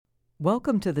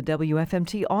Welcome to the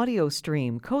WFMT audio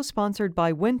stream, co-sponsored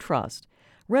by Wintrust.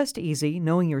 Rest easy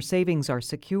knowing your savings are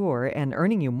secure and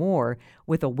earning you more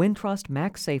with a Wintrust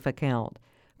MaxSafe account.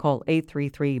 Call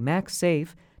 833-MaxSafe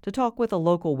to talk with a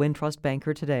local Wintrust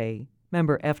banker today.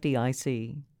 Member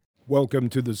FDIC. Welcome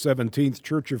to the 17th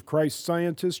Church of Christ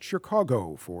Scientist,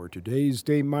 Chicago, for today's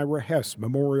Dame Myra Hess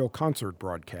Memorial Concert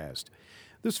broadcast.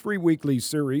 This free weekly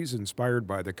series, inspired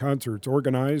by the concerts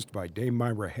organized by Dame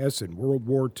Myra Hess in World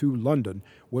War II London,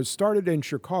 was started in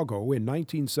Chicago in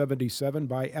 1977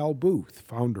 by Al Booth,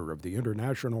 founder of the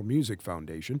International Music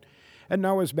Foundation, and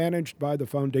now is managed by the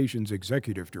Foundation's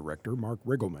executive director, Mark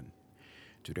Riggleman.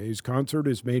 Today's concert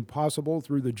is made possible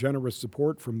through the generous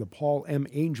support from the Paul M.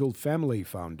 Angel Family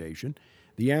Foundation,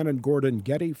 the Ann and Gordon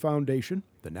Getty Foundation,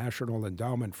 the National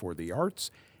Endowment for the Arts,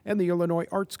 and the Illinois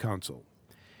Arts Council.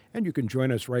 And you can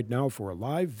join us right now for a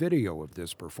live video of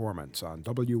this performance on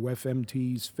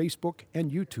WFMT's Facebook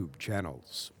and YouTube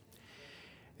channels.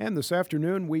 And this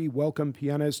afternoon, we welcome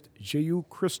pianist Zheyu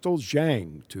Crystal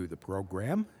Jiang to the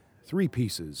program. Three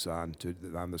pieces on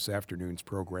this afternoon's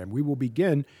program. We will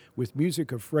begin with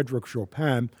music of Frédéric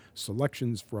Chopin,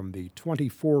 selections from the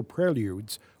 24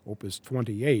 Preludes, Opus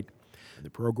 28. And the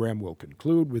program will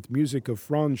conclude with music of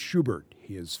Franz Schubert,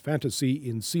 his Fantasy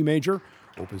in C major,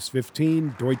 Opus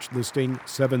 15, Deutsch Listing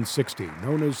 760,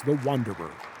 known as the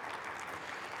Wanderer.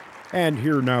 And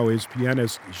here now is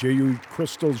pianist Zheyu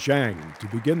Crystal Jiang to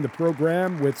begin the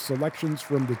program with selections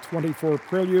from the 24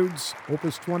 Preludes,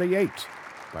 Opus 28,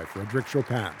 by Frédéric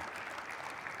Chopin.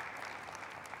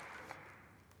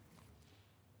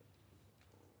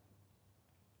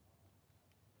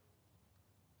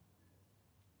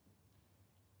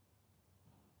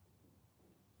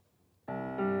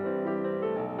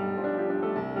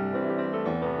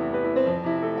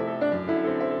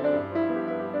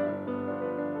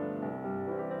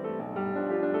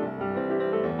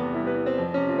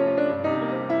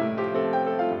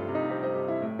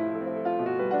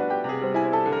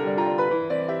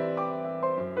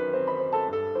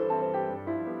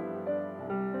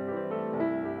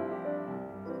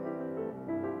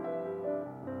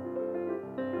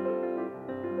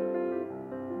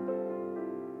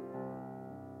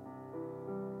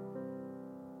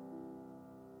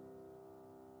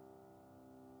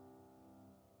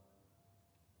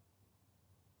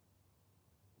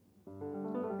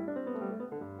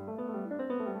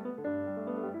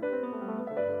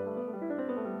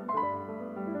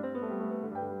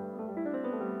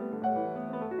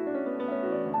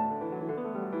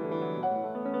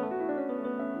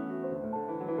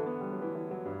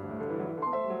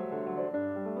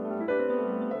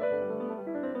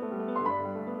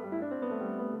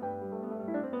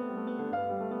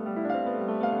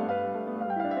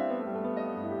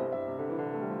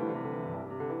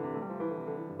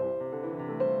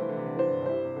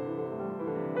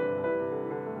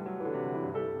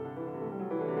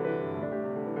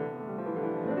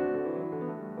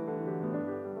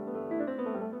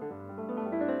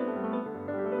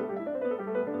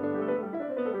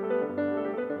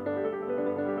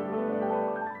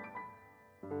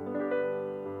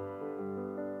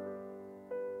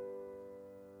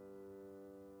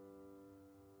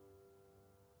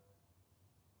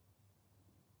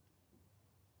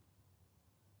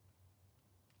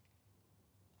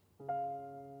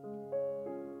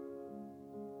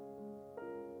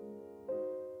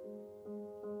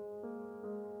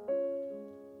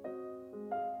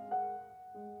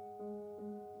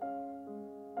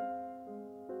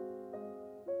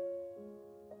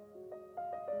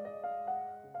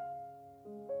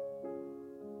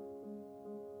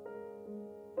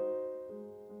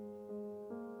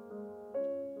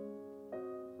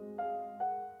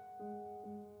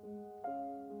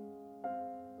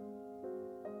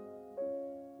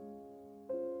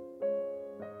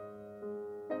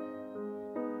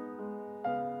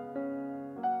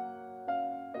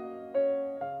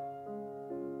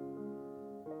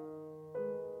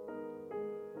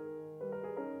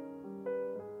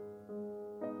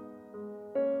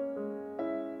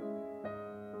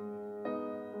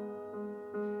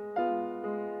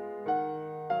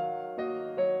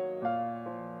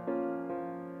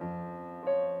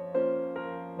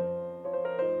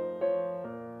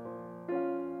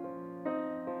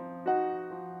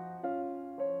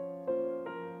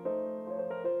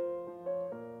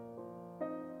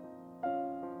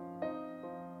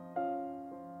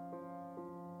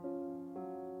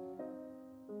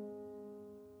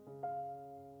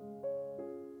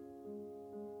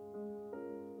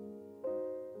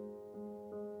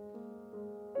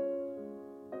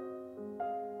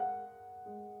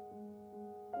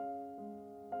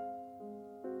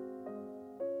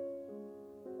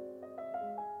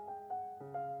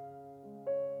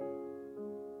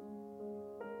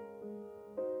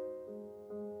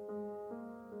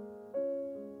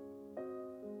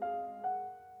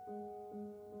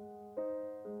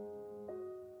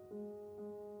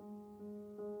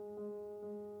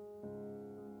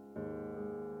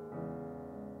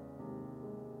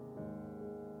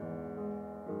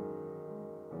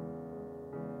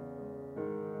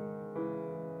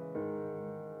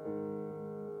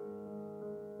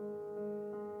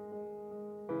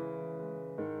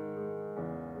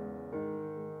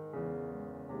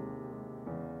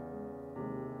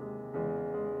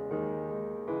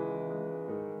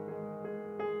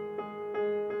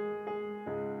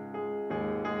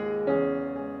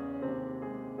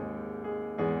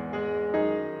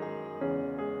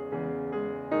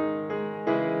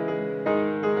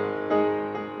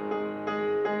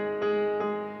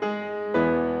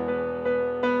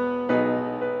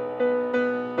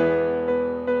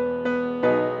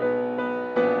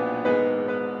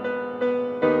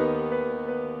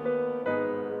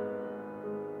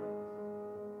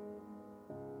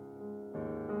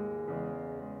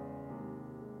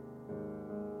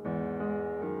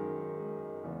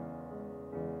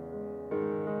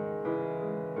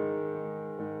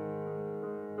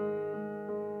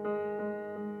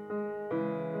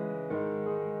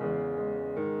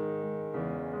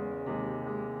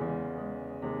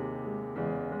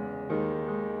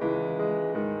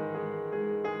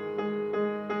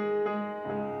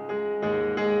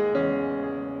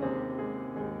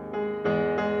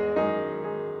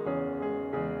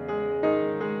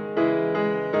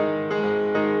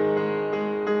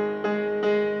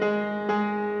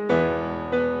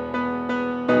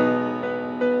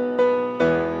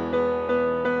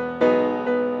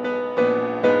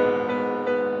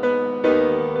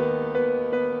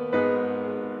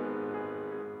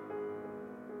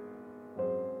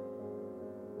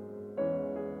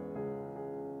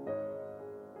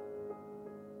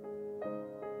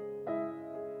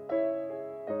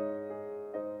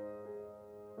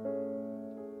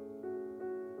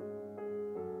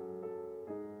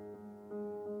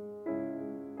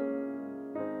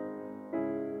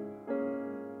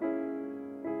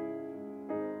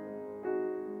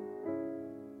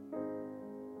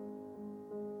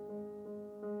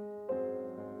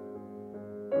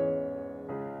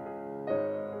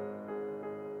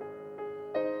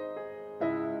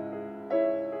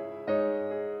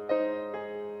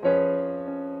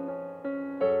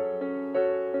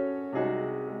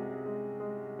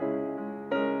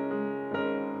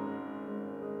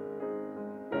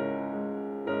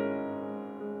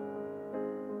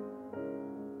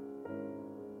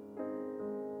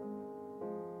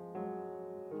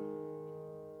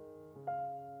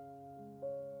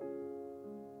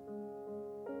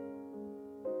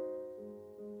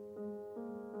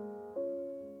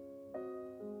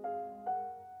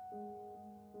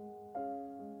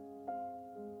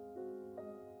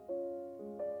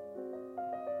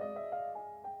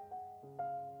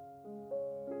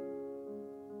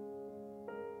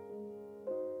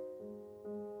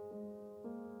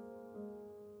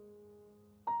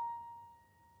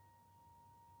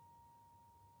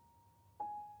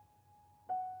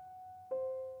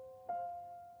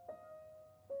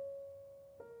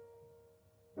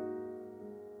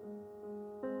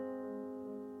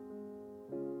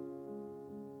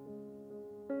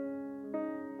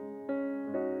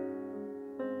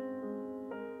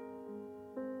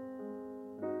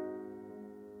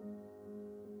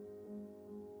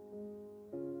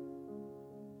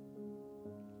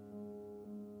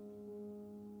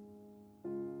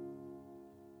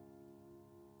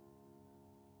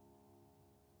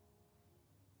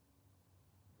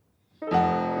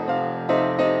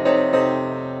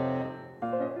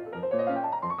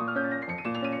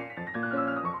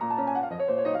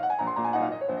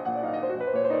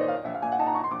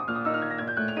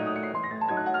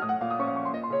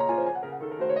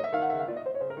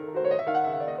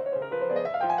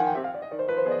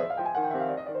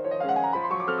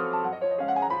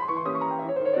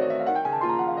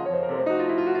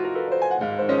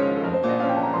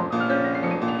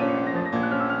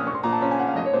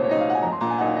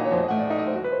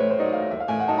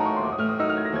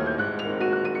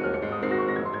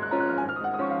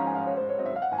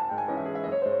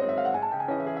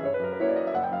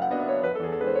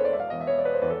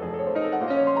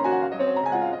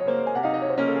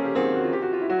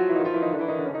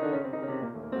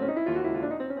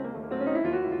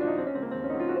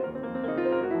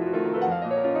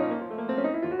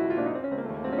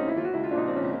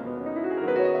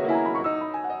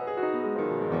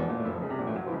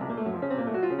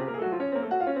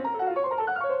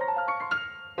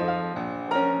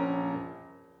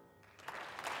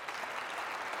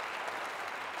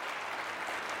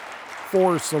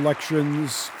 4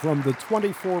 selections from the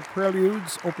 24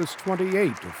 Preludes, Opus 28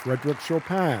 of Frédéric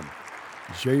Chopin.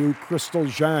 Zheyu Crystal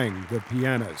Jiang, the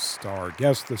pianist, our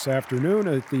guest this afternoon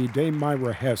at the Dame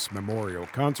Myra Hess Memorial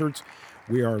Concerts.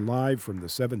 We are live from the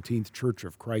 17th Church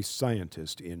of Christ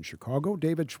Scientist in Chicago.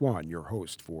 David Schwann, your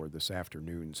host for this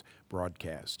afternoon's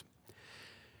broadcast.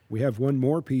 We have one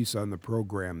more piece on the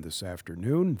program this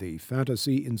afternoon, the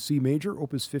Fantasy in C Major,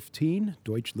 Opus 15,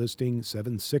 Deutsch Listing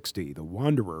 760, The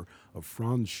Wanderer of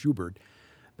Franz Schubert.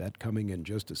 That coming in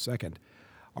just a second.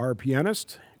 Our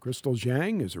pianist, Crystal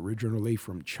Jiang, is originally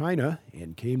from China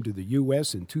and came to the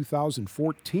U.S. in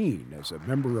 2014 as a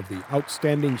member of the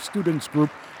Outstanding Students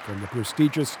Group from the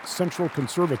prestigious Central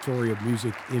Conservatory of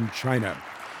Music in China.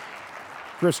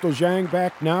 Crystal Jiang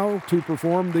back now to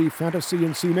perform the Fantasy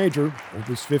in C Major,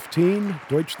 Opus 15,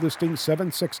 Deutsch Listing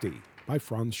 760 by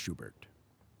Franz Schubert.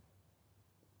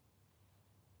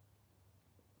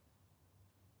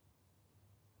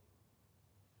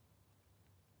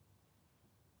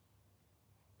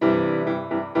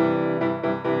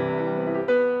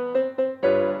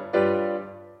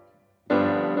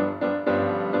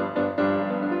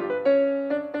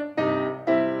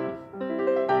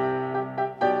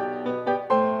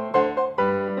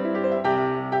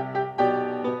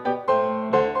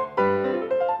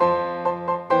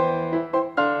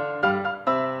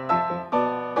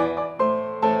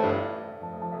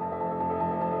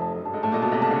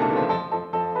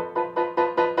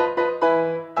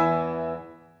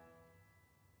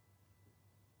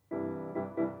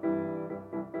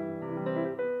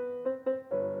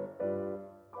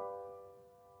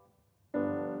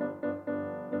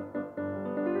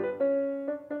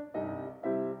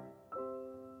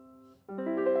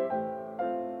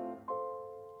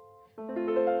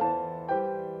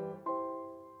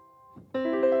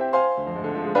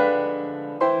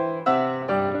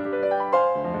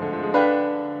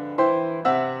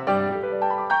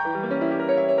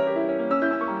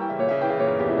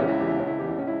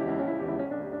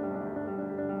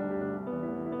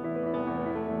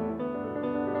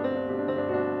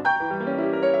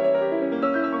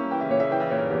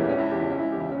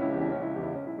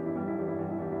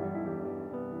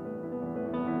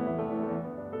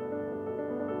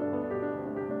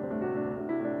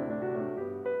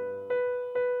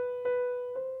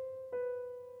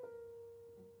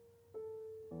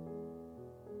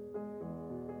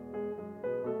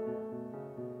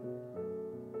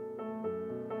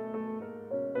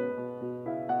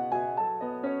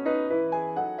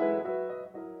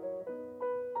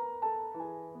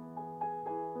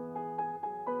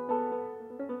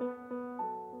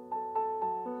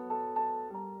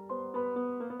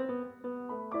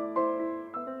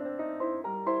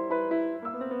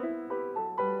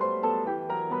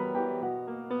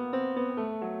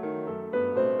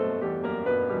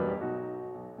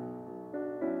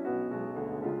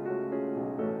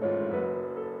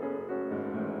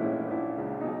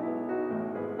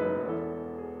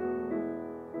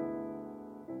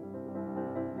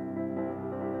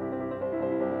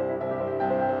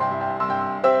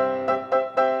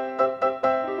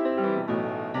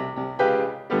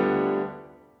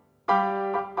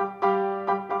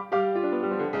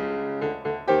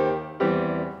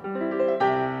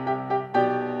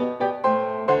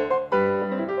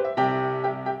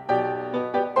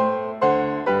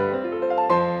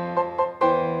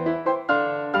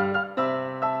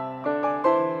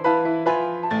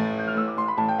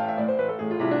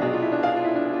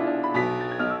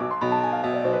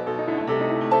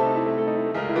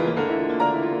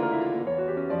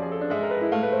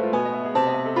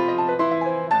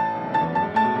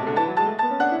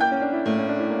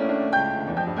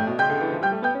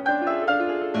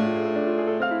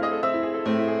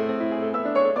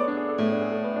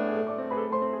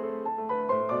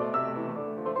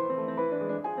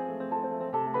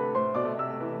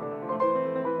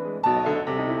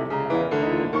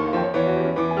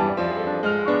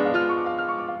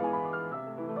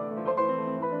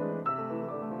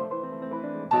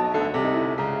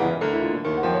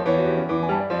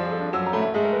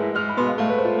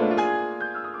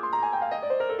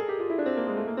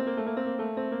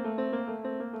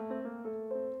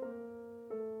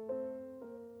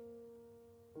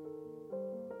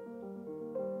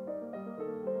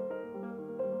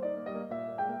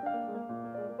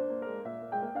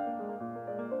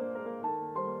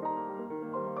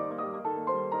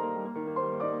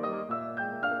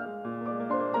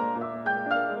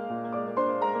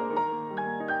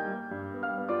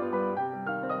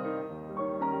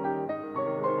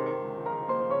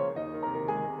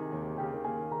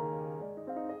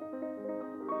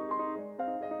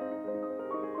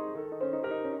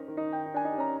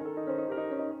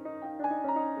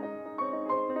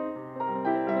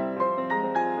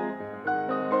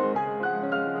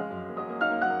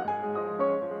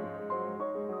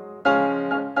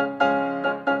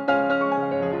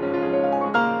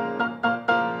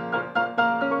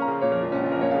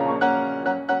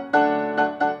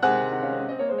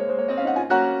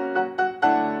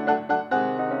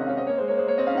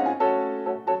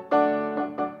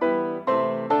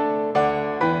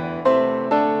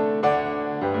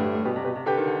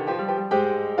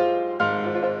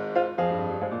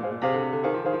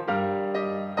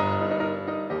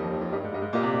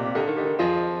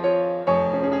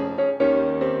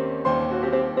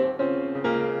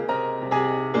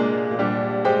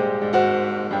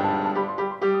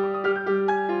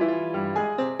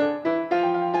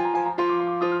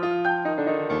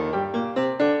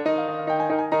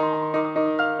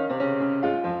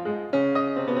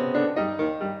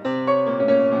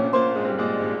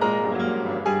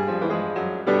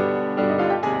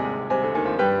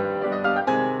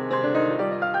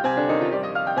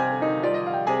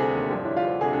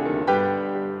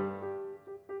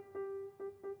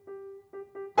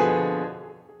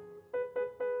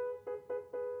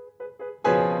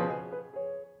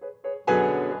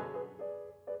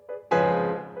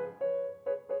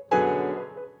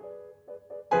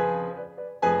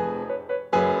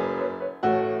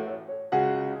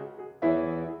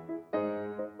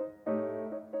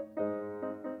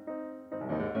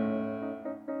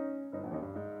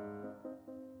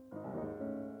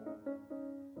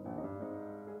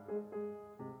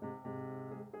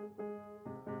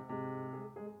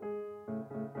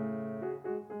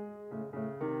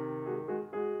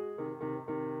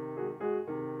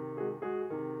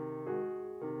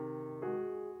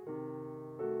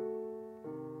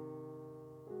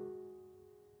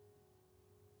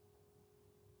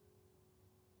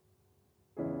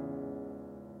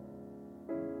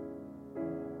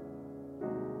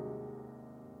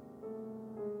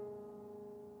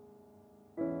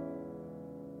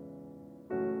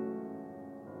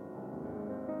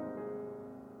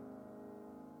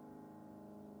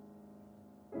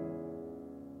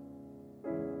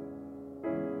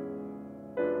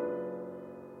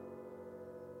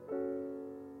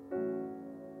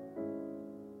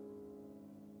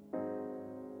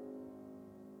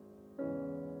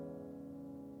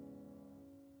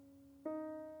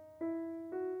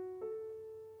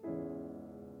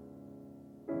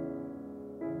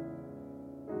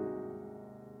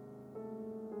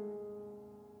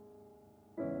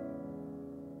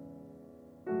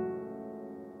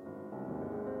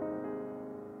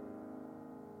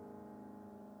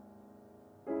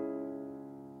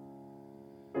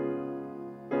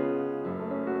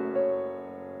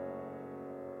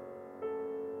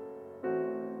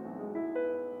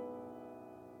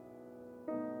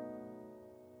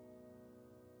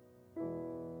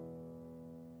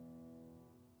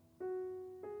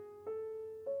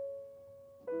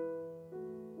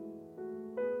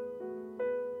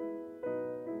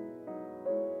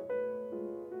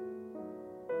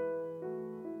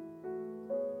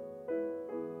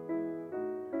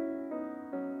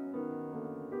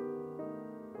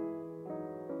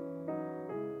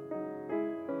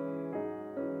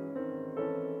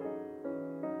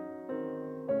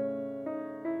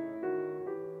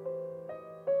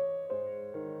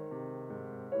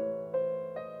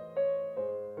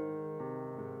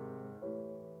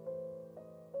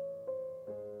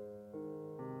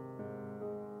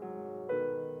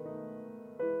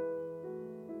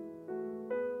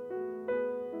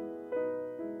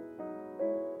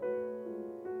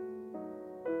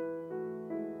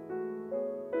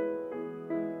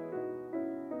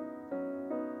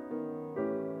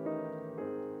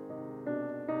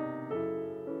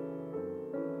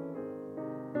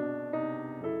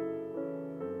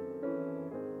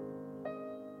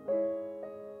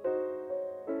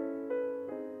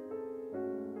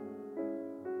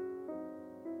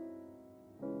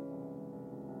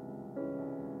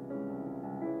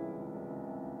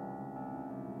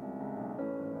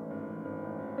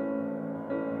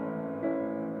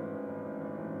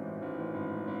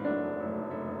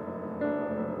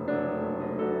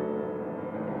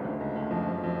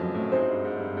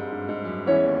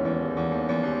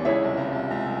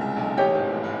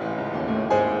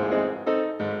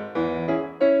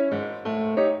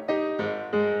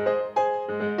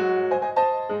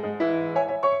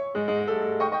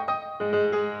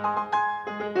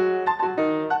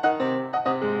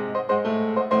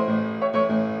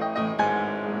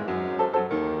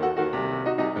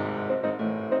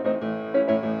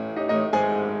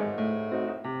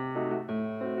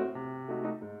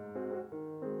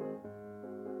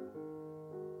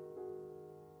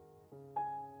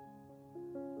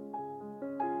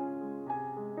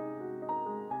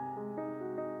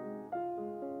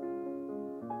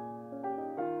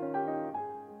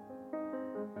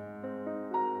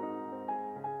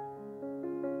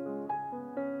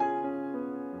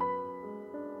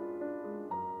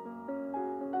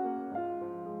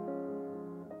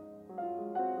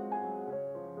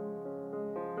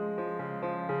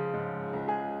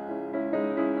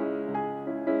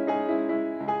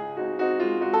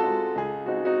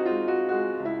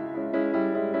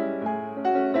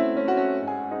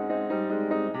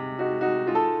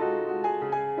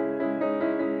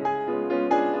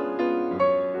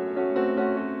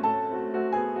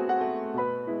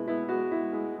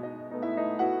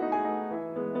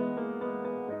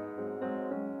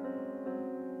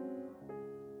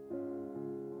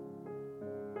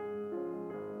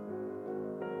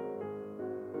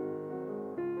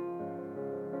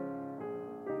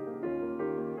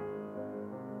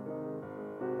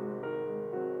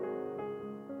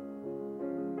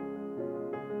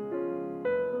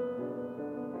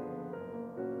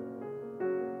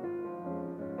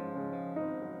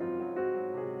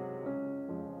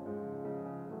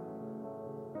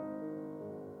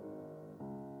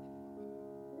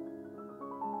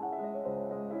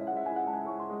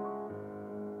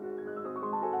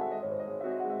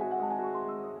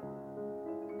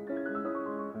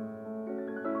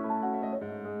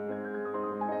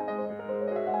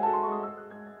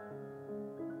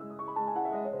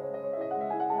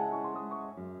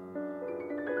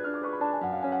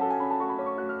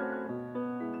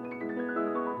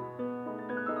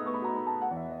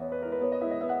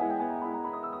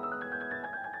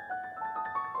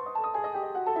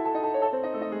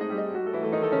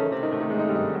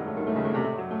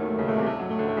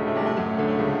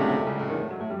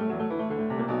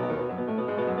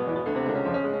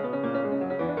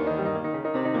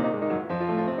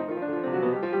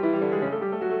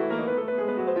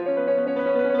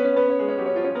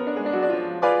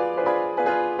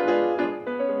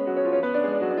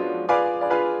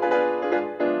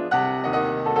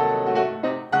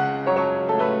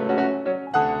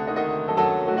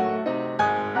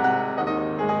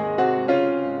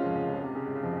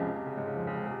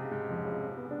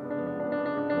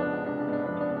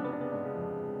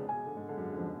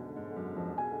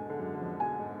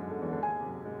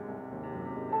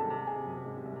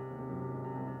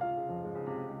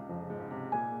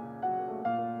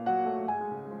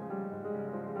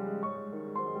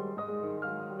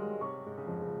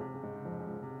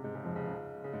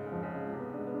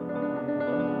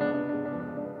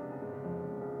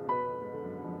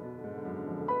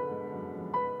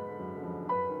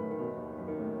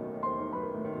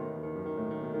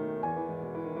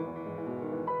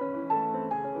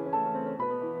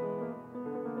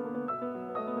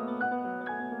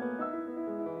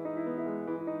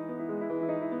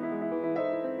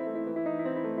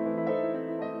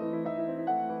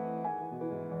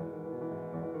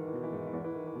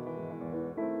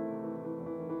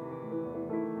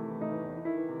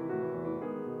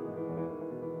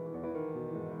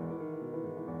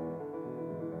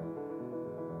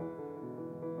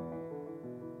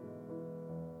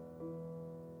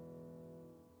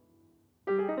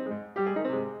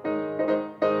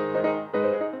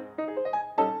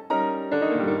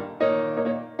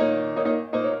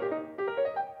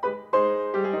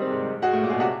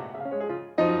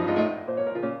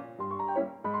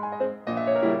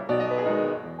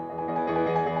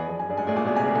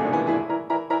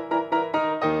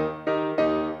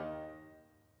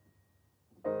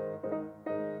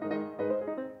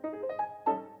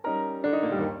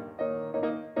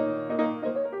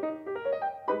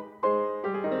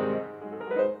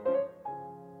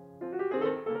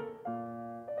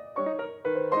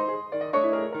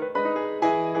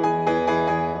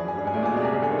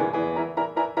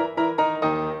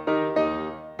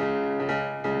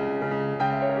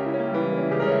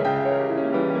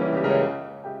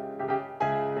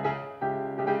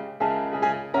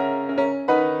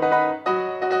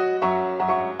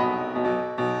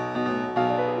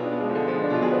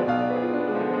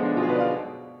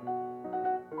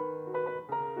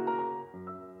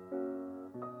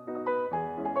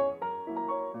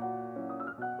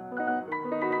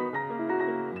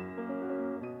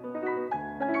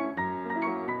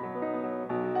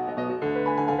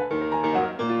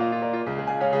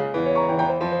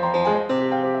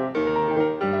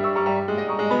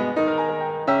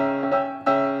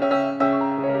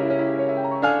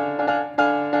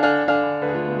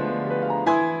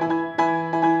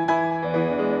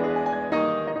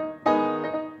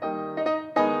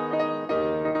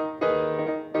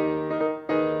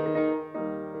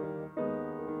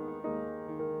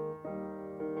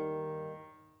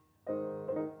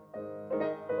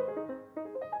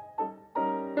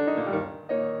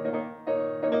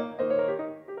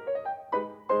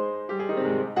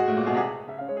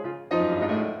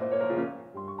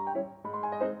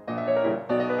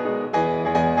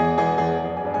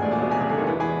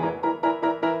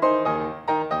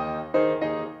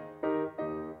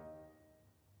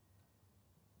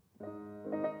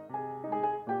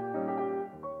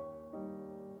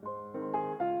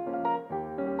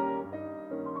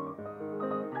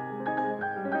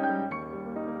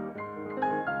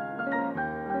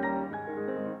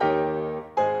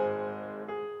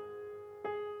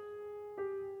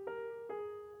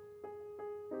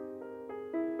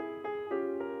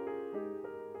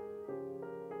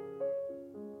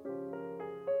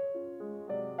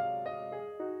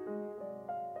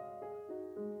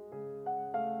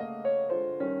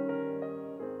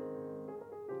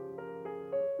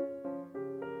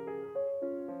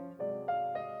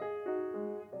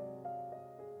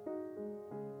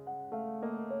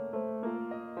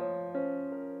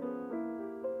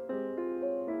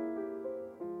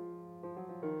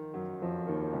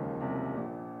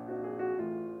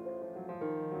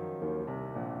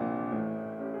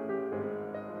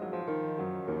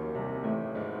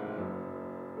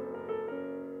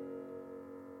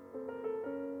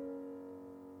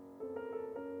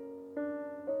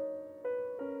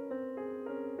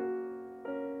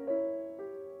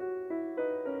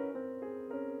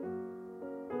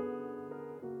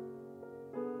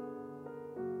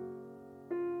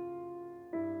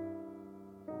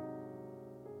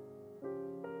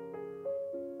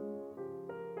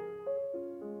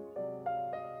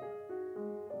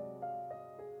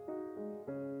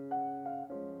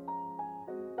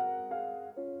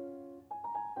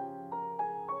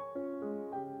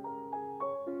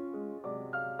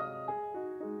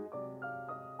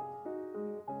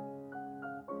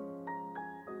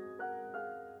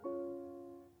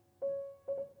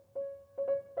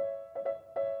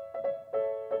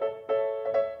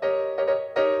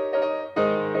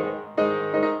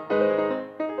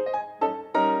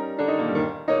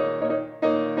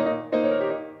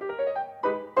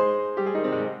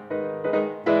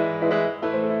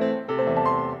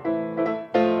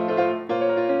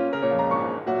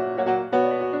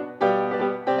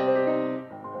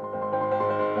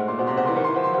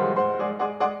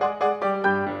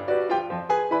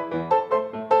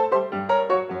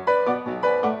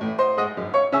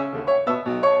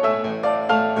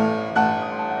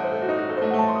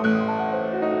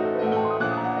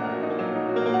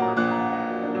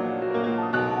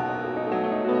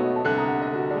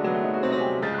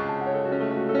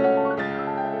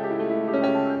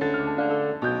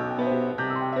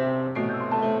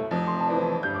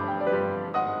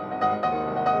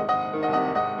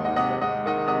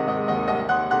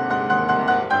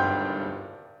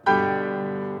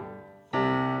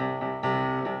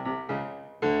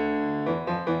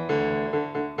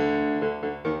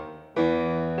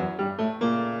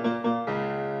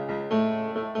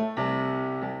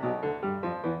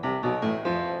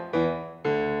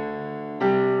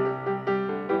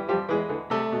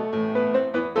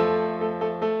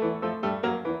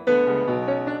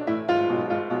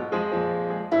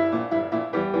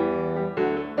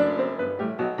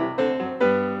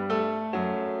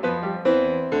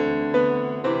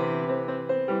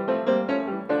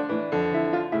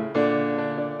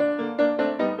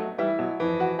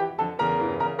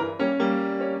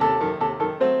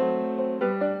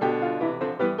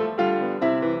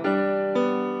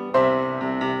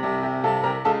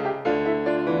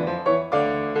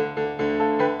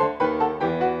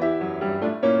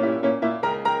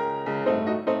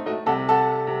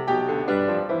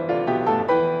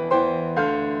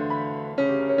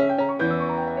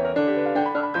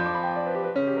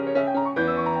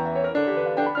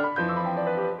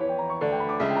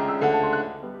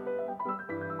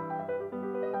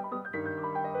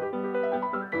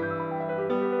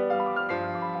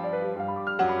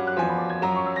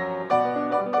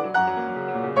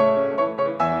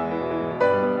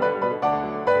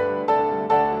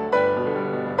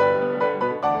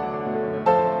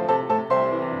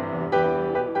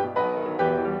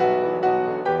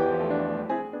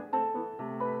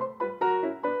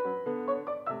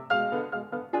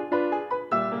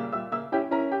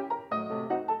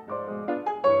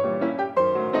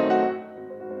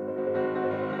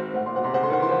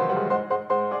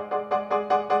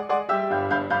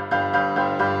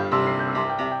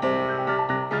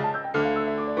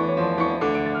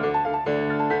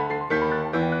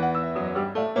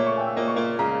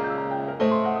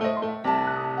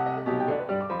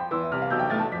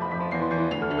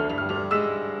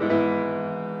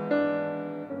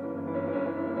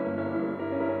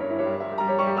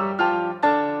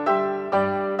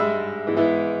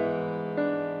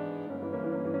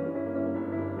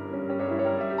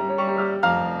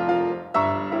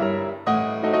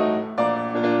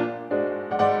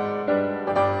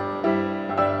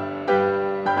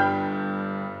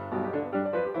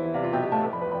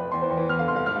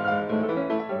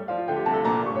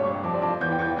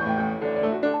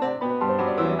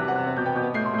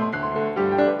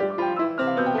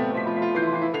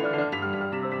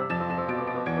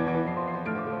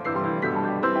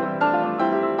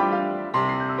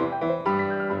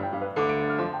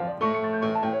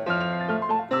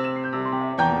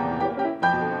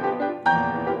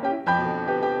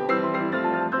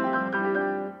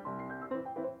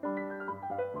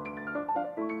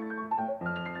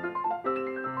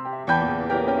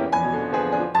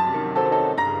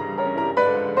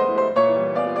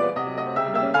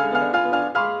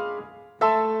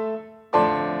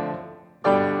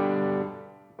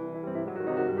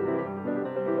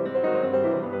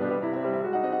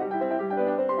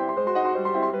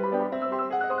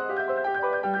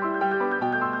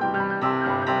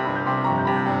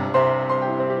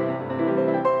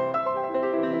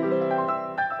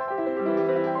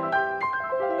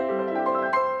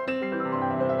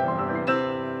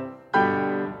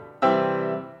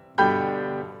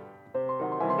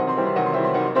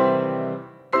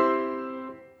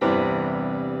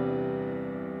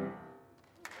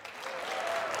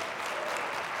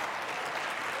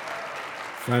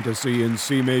 Fantasy in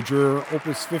C major,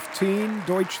 Opus 15,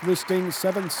 Deutsch listing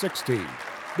 760,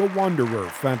 The Wanderer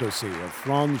Fantasy of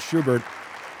Franz Schubert,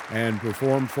 and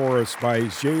performed for us by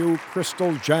Zheyu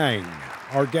Crystal Jiang,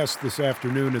 our guest this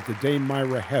afternoon at the Dame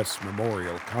Myra Hess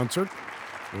Memorial Concert.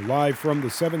 We're live from the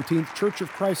 17th Church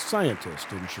of Christ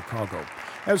Scientist in Chicago.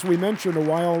 As we mentioned a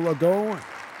while ago,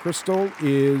 Crystal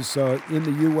is in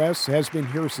the U.S., has been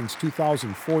here since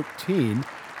 2014,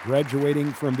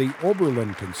 graduating from the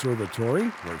Oberlin Conservatory,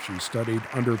 where she studied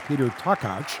under Peter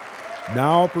Takacs,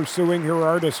 now pursuing her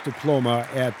artist diploma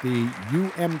at the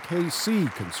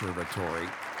UMKC Conservatory.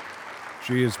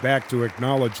 She is back to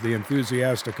acknowledge the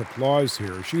enthusiastic applause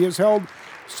here. She has held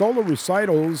solo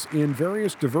recitals in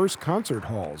various diverse concert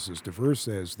halls, as diverse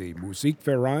as the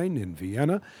Musikverein in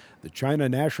Vienna, the China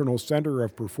National Center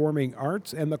of Performing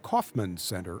Arts, and the Kaufman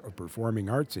Center of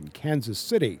Performing Arts in Kansas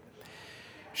City.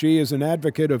 She is an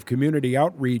advocate of community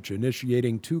outreach,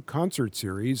 initiating 2 concert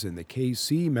series in the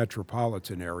KC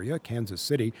metropolitan area, Kansas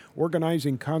City,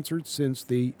 organizing concerts since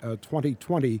the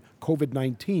 2020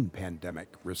 COVID-19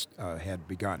 pandemic had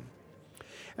begun.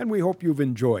 And we hope you've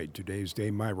enjoyed today's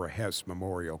Dame Myra Hess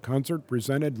Memorial Concert,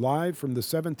 presented live from the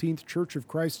 17th Church of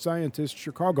Christ Scientist,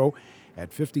 Chicago,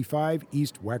 at 55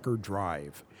 East Wecker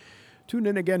Drive. Tune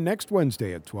in again next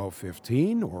Wednesday at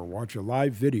 12:15, or watch a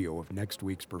live video of next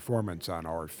week's performance on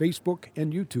our Facebook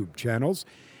and YouTube channels.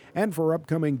 And for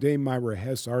upcoming Dame Myra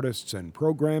Hess artists and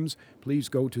programs, please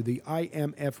go to the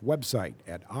IMF website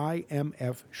at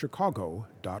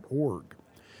imfchicago.org.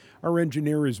 Our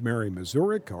engineer is Mary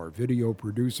Mazurek, our video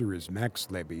producer is Max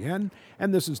Lebien,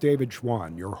 and this is David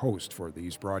Schwann, your host for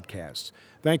these broadcasts.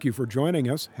 Thank you for joining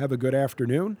us. Have a good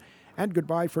afternoon. And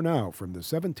goodbye for now from the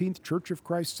 17th Church of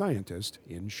Christ Scientist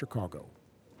in Chicago.